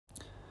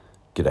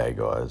G'day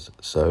guys,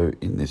 so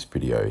in this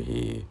video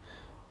here,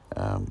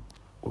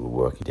 we were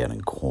working down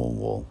in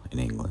Cornwall in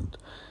England,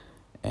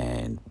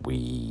 and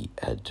we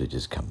had to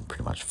just come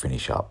pretty much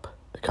finish up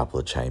a couple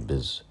of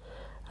chambers.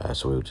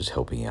 So we were just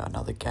helping out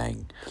another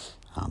gang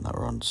that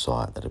were on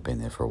site that had been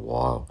there for a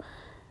while,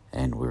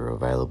 and we were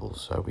available,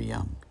 so we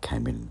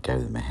came in and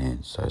gave them a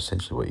hand. So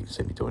essentially what you can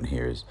see me doing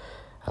here is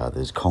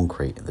there's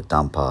concrete in the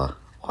dumper.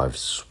 I've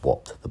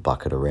swapped the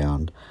bucket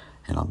around,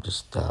 and I'm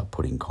just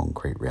putting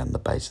concrete around the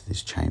base of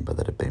this chamber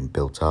that had been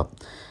built up.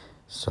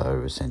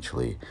 So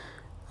essentially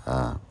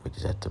we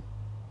just had to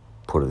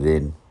put it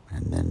in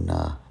and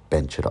then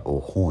bench it up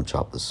or haunch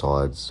up the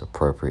sides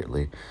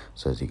appropriately.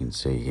 So as you can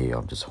see here,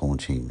 I'm just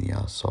haunching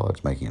the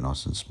sides, making it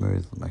nice and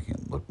smooth, making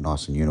it look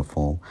nice and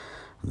uniform,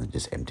 and then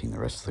just emptying the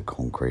rest of the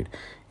concrete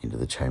into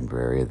the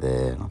chamber area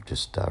there. And I've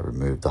just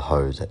removed the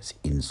hose that's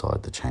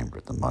inside the chamber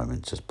at the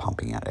moment, just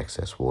pumping out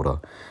excess water,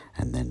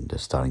 and then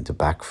just starting to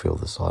backfill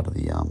the side of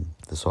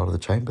the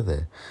chamber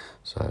there.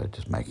 So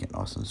just making it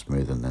nice and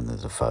smooth. And then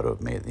there's a photo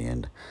of me at the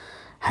end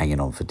hanging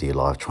on for dear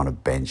life, trying to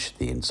bench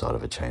the inside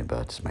of a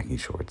chamber, just making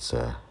sure it's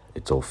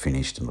all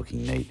finished and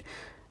looking neat.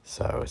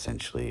 So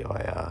essentially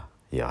I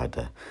had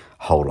to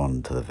hold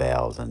on to the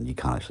valves, and you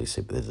can't actually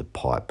see, but there's a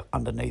pipe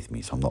underneath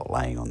me, so I'm not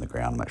laying on the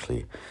ground. I'm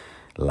actually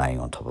laying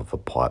on top of a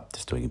pipe,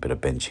 just doing a bit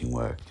of benching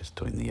work, just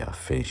doing the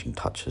finishing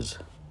touches.